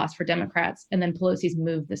night's loss for Democrats and then Pelosi's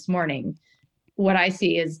move this morning, what I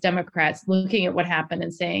see is Democrats looking at what happened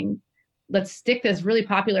and saying, let's stick this really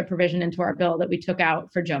popular provision into our bill that we took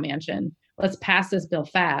out for Joe Manchin. Let's pass this bill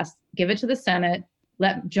fast, give it to the Senate,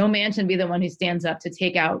 let Joe Manchin be the one who stands up to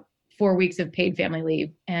take out 4 weeks of paid family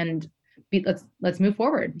leave and let's move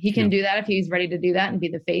forward. He can do that if he's ready to do that and be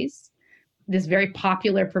the face. This very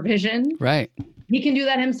popular provision. Right. He can do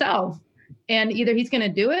that himself. And either he's going to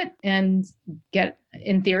do it and get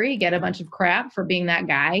a bunch of crap for being that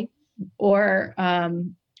guy, or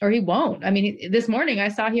he won't. I mean, this morning I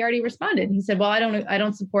saw he already responded. He said, well, I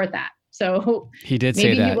don't support that. So he did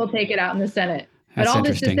say that. Maybe he will take it out in the Senate. But all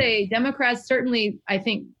this to say, Democrats certainly, I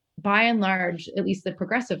think, by and large, at least the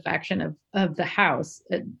progressive faction of the House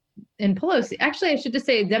in Pelosi, actually, I should just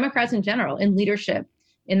say Democrats in general in leadership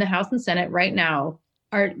in the House and Senate right now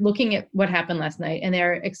are looking at what happened last night and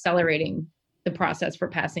they're accelerating the process for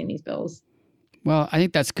passing these bills. Well, I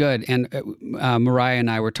think that's good. And Mariah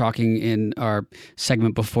and I were talking in our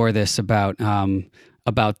segment before this about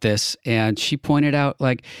this, and she pointed out,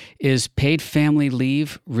 is paid family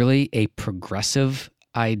leave really a progressive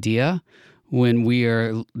idea when we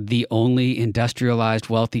are the only industrialized,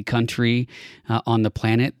 wealthy country on the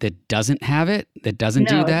planet that doesn't have it, that doesn't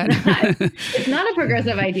do that? It's not a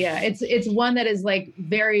progressive idea. It's one that is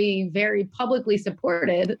very, very publicly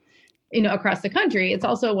supported, across the country. It's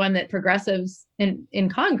also one that progressives in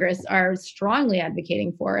Congress are strongly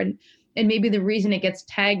advocating for. And maybe the reason it gets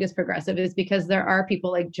tagged as progressive is because there are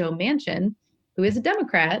people like Joe Manchin, who is a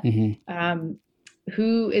Democrat,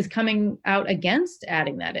 who is coming out against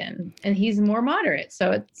adding that in, and he's more moderate.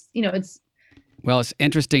 So it's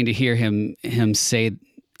interesting to hear him say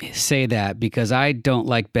that, because I don't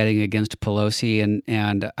like betting against Pelosi,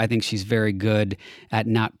 and I think she's very good at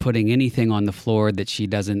not putting anything on the floor that she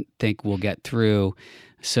doesn't think will get through.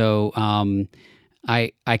 So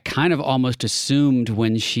I kind of almost assumed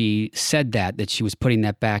when she said that she was putting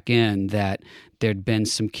that back in, that there'd been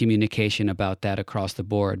some communication about that across the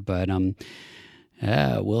board. But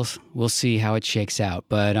we'll see how it shakes out.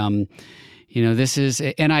 But this is,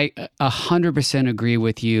 and I 100% agree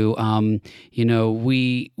with you.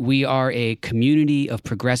 We are a community of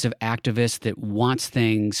progressive activists that wants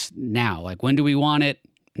things now. Like, when do we want it?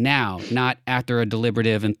 Now, not after a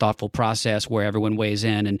deliberative and thoughtful process where everyone weighs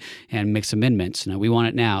in and makes amendments. No, we want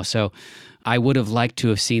it now. So I would have liked to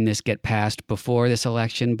have seen this get passed before this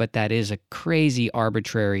election, but that is a crazy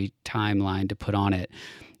arbitrary timeline to put on it.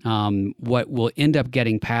 What will end up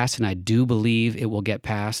getting passed, and I do believe it will get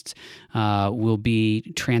passed, will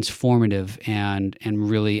be transformative and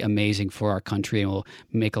really amazing for our country, and will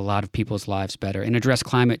make a lot of people's lives better and address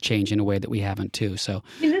climate change in a way that we haven't too. So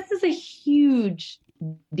I mean, this is a huge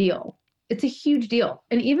deal. It's a huge deal.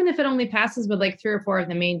 And even if it only passes with like 3 or 4 of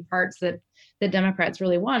the main parts that the Democrats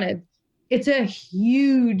really wanted, it's a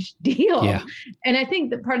huge deal. Yeah. And I think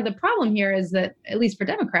that part of the problem here is that, at least for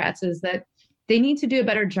Democrats, is that they need to do a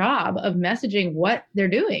better job of messaging what they're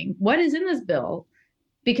doing, what is in this bill,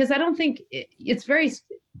 because I don't think it's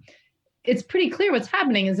pretty clear what's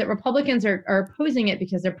happening is that Republicans are opposing it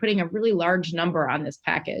because they're putting a really large number on this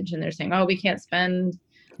package. And they're saying, oh, we can't spend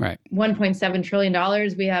 $1.7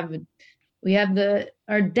 trillion. We have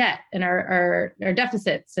our debt and our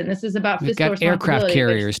deficits, and this is about fiscal responsibility. We've got aircraft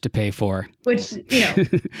carriers to pay for. Which,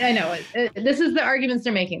 I know, this is the arguments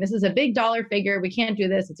they're making. This is a big dollar figure. We can't do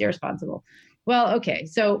this. It's irresponsible. Well, okay.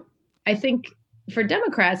 So I think for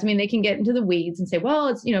Democrats, I mean, they can get into the weeds and say, well,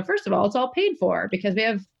 it's, first of all, it's all paid for because we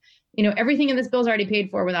have, everything in this bill is already paid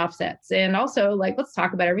for with offsets. And also, like, let's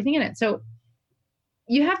talk about everything in it. So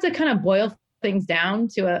you have to kind of boil things down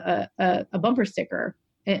to a bumper sticker.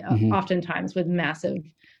 Oftentimes with massive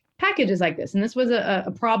packages like this. And this was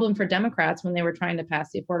a problem for Democrats when they were trying to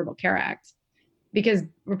pass the Affordable Care Act, because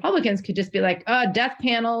Republicans could just be like, death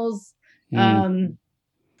panels, government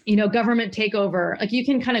takeover. Like, you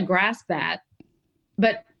can kind of grasp that,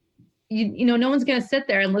 but no one's going to sit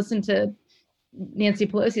there and listen to Nancy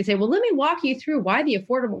Pelosi say, well, let me walk you through why the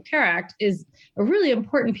Affordable Care Act is a really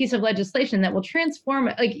important piece of legislation that will transform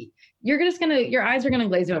it. Like, your eyes are going to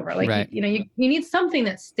glaze over. Like, right. You need something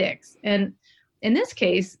that sticks. And in this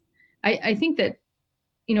case, I think that,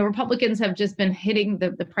 Republicans have just been hitting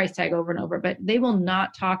the price tag over and over, but they will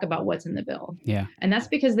not talk about what's in the bill. Yeah. And that's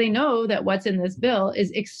because they know that what's in this bill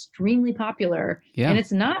is extremely popular. Yeah. And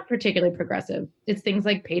it's not particularly progressive. It's things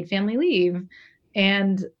like paid family leave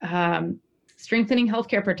and strengthening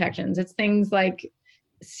healthcare protections. It's things like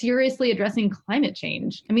seriously addressing climate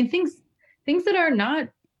change. I mean, things that are not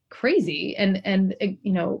crazy and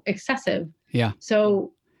excessive. Yeah.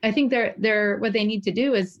 So I think they're what they need to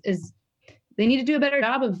do is they need to do a better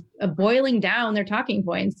job of boiling down their talking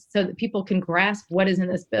points so that people can grasp what is in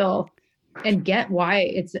this bill and get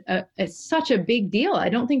why it's such a big deal. I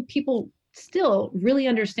don't think people still really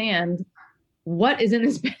understand what is in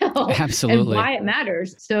this bill. Absolutely. And why it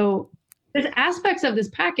matters. So there's aspects of this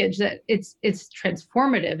package that it's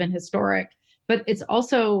transformative and historic, but it's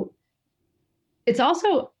also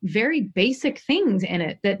very basic things in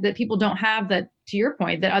it that people don't have, that, to your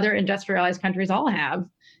point, that other industrialized countries all have.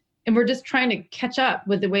 And we're just trying to catch up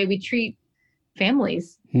with the way we treat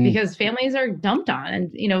families because families are dumped on,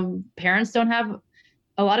 and, parents don't have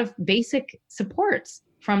a lot of basic supports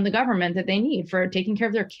from the government that they need for taking care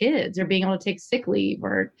of their kids or being able to take sick leave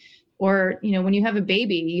or, when you have a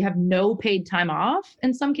baby, you have no paid time off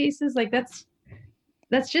in some cases. Like, that's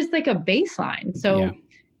just like a baseline. So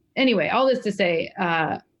anyway, all this to say,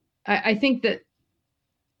 I think that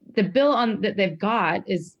the bill that they've got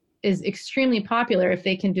is extremely popular if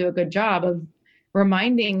they can do a good job of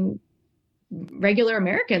reminding regular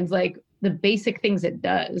Americans like the basic things it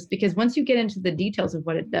does. Because once you get into the details of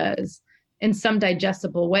what it does in some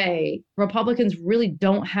digestible way, Republicans really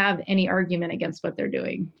don't have any argument against what they're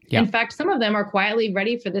doing. Yeah. In fact, some of them are quietly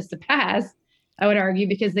ready for this to pass, I would argue,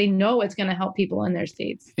 because they know it's going to help people in their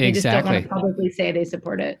states. They just don't want to publicly say they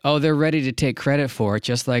support it. Oh, they're ready to take credit for it,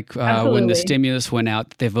 just like when the stimulus went out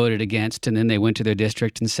that they voted against, and then they went to their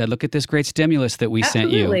district and said, look at this great stimulus that we sent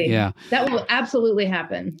you. Yeah, that will absolutely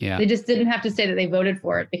happen. Yeah. They just didn't have to say that they voted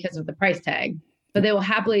for it because of the price tag. But they will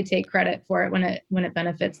happily take credit for it when it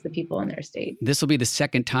benefits the people in their state. This will be the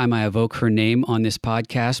second time I evoke her name on this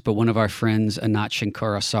podcast, but one of our friends, Anat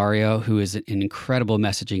Shankar-Osorio, who is an incredible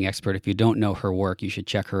messaging expert. If you don't know her work, you should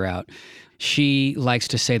check her out. She likes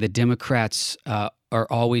to say that Democrats are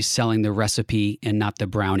always selling the recipe and not the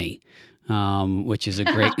brownie, which is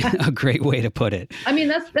a great way to put it. I mean,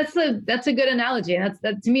 that's a good analogy, and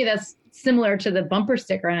that to me that's similar to the bumper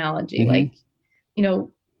sticker analogy. Mm-hmm. Like,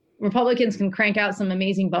 Republicans can crank out some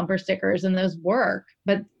amazing bumper stickers and those work,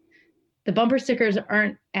 but the bumper stickers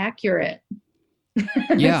aren't accurate.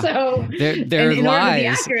 Yeah. So they're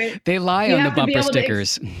lies. They lie on the bumper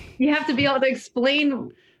stickers. You have to be able to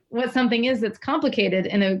explain what something is that's complicated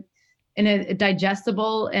in a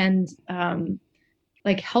digestible and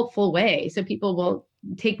helpful way, so people will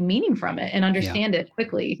take meaning from it and understand it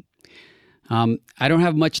quickly. I don't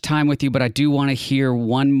have much time with you, but I do want to hear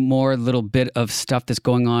one more little bit of stuff that's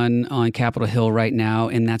going on Capitol Hill right now,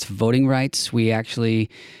 and that's voting rights. We actually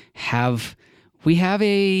have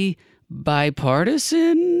a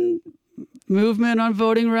bipartisan movement on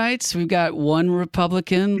voting rights. We've got one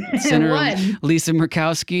Republican, Senator Lisa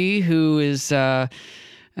Murkowski, who is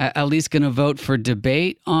at least going to vote for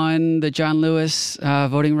debate on the John Lewis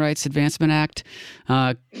Voting Rights Advancement Act.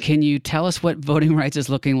 Can you tell us what voting rights is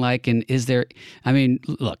looking like? And is there, I mean,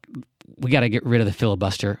 look, we got to get rid of the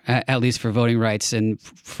filibuster, at least for voting rights and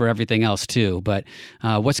for everything else too. But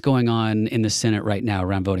what's going on in the Senate right now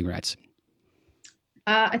around voting rights?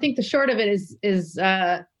 I think the short of it is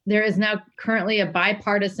there is now currently a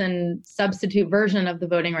bipartisan substitute version of the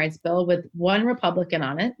voting rights bill with one Republican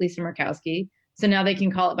on it, Lisa Murkowski. So now they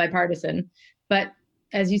can call it bipartisan. But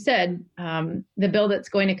as you said, the bill that's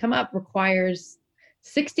going to come up requires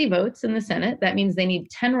 60 votes in the Senate. That means they need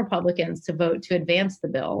 10 Republicans to vote to advance the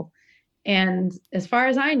bill. And as far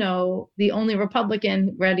as I know, the only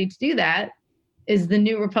Republican ready to do that is the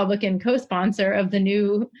new Republican co-sponsor of the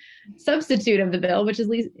new substitute of the bill, which is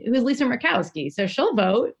Lisa Murkowski. So she'll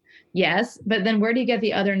vote, yes, but then where do you get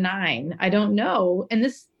the other 9? I don't know. And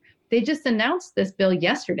they just announced this bill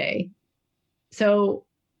yesterday. So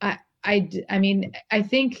I mean, I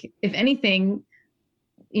think if anything,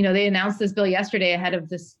 they announced this bill yesterday ahead of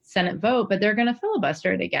this Senate vote, but they're going to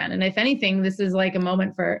filibuster it again. And if anything, this is like a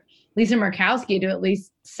moment for Lisa Murkowski to at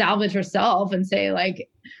least salvage herself and say like,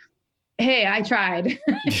 hey, I tried.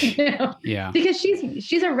 Yeah. Because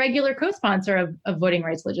she's a regular co-sponsor of voting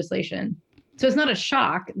rights legislation. So it's not a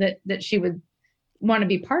shock that she would want to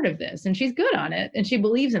be part of this. And she's good on it. And she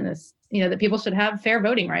believes in this, that people should have fair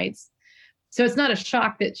voting rights. So it's not a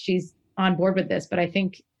shock that she's on board with this. But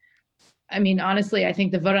honestly, I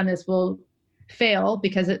think the vote on this will fail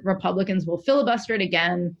because Republicans will filibuster it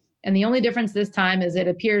again. And the only difference this time is it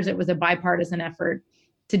appears it was a bipartisan effort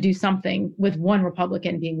to do something with one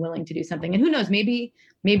Republican being willing to do something. And who knows, maybe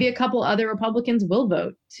a couple other Republicans will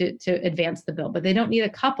vote to advance the bill, but they don't need a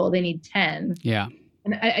couple, they need 10. Yeah.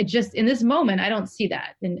 And I just, in this moment, I don't see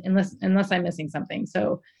that unless I'm missing something.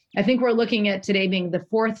 So I think we're looking at today being the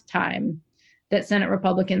 4th time that Senate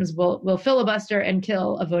Republicans will filibuster and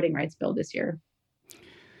kill a voting rights bill this year.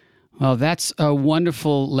 Well, that's a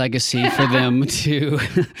wonderful legacy for them to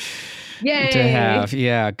have.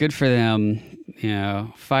 Yeah, good for them.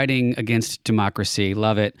 Fighting against democracy.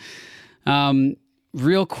 Love it.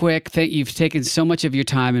 Real quick, you've taken so much of your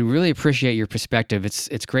time and really appreciate your perspective.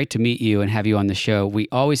 It's great to meet you and have you on the show. We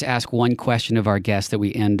always ask one question of our guests that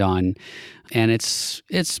we end on, and it's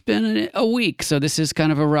been a week, so this is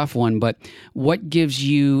kind of a rough one, but what gives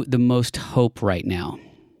you the most hope right now?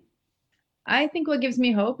 I think what gives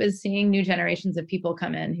me hope is seeing new generations of people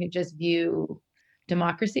come in who just view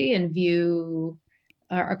democracy and view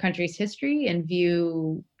our country's history and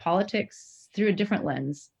view politics through a different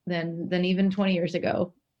lens than even 20 years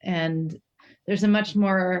ago. And there's a much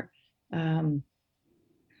more,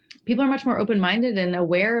 people are much more open-minded and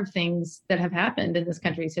aware of things that have happened in this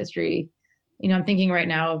country's history. I'm thinking right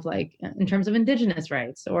now of like, in terms of indigenous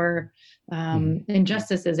rights or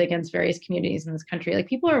injustices against various communities in this country, like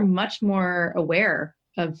people are much more aware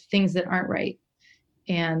of things that aren't right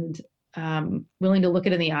and willing to look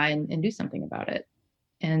it in the eye and do something about it.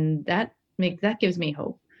 And that gives me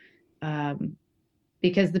hope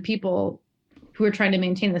because the people who are trying to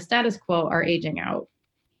maintain the status quo are aging out.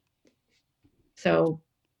 So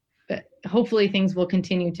hopefully things will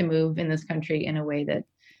continue to move in this country in a way that,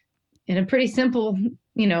 in a pretty simple,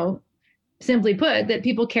 simply put, that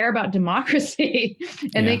people care about democracy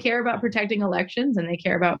and they care about protecting elections and they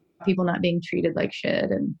care about people not being treated like shit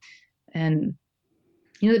and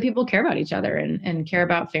that people care about each other and care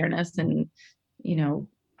about fairness and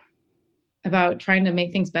about trying to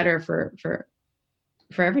make things better for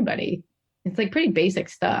everybody. It's like pretty basic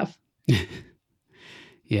stuff.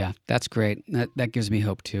 Yeah, that's great. That gives me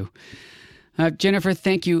hope too. Jennifer,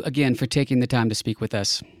 thank you again for taking the time to speak with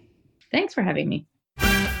us. Thanks for having me.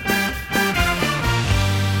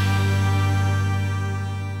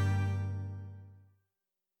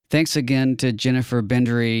 Thanks again to Jennifer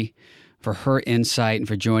Bendery for her insight and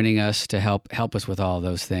for joining us to help us with all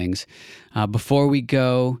those things. Before we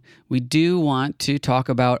go, we do want to talk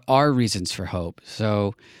about our reasons for hope.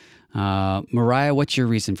 So, Mariah, what's your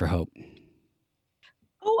reason for hope?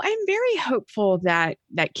 Oh, I'm very hopeful that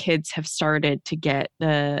kids have started to get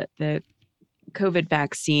the COVID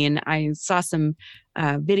vaccine. I saw some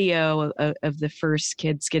video of the first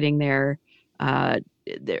kids getting their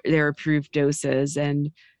approved doses,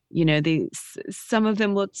 and some of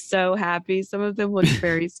them looked so happy. Some of them looked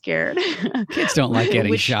very scared. Kids don't like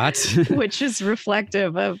getting shots, which is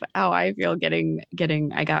reflective of how I feel getting.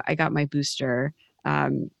 I got my booster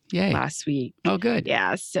last week. Oh, good.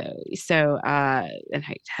 Yeah. So, and I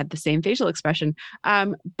had the same facial expression.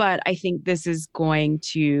 But I think this is going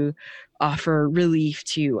to offer relief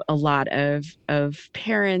to a lot of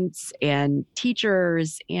parents and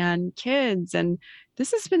teachers and kids. And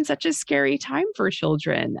this has been such a scary time for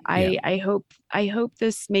children. I hope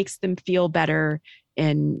this makes them feel better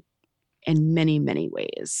in many, many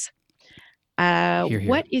ways. Hear, hear.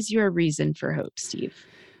 What is your reason for hope, Steve?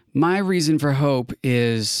 My reason for hope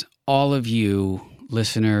is all of you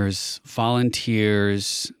listeners,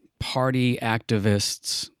 volunteers, party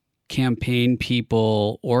activists, campaign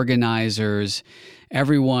people, organizers,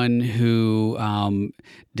 everyone who,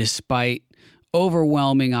 despite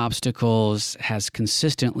overwhelming obstacles, has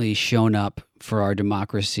consistently shown up for our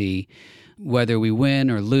democracy. Whether we win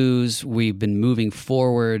or lose, we've been moving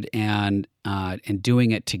forward and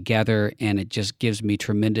doing it together, and it just gives me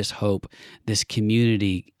tremendous hope. This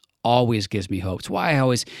community always gives me hope. It's why I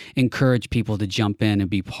always encourage people to jump in and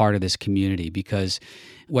be part of this community, because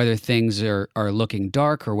whether things are looking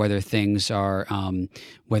dark or whether things are,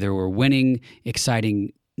 whether we're winning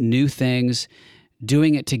exciting new things,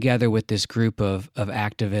 doing it together with this group of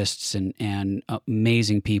activists and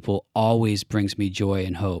amazing people always brings me joy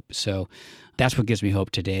and hope. So that's what gives me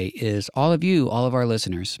hope today is all of you, all of our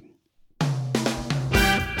listeners.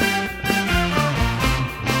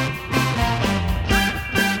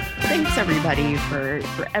 Thanks, everybody, for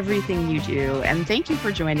everything you do. And thank you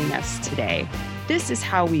for joining us today. This is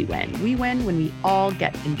how we win. We win when we all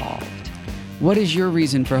get involved. What is your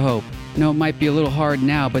reason for hope? No, it might be a little hard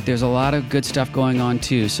now, but there's a lot of good stuff going on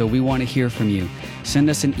too, so we want to hear from you. Send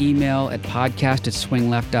us an email at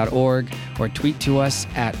podcast@swingleft.org or tweet to us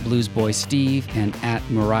at bluesboysteve and at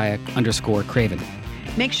Mariah_Craven.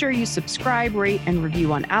 Make sure you subscribe, rate, and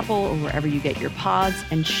review on Apple or wherever you get your pods,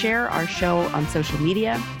 and share our show on social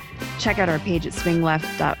media. Check out our page at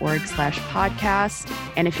swingleft.org/podcast.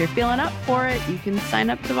 And if you're feeling up for it, you can sign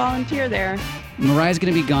up to volunteer there. Mariah's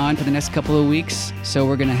going to be gone for the next couple of weeks, so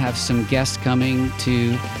we're going to have some guests coming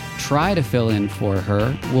to try to fill in for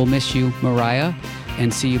her. We'll miss you, Mariah,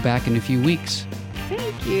 and see you back in a few weeks.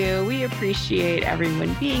 Thank you. We appreciate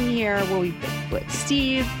everyone being here. We'll be with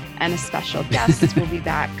Steve and a special guest. We'll be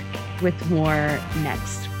back with more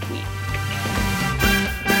next week.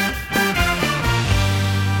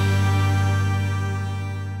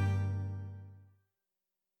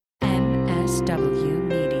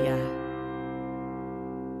 MSW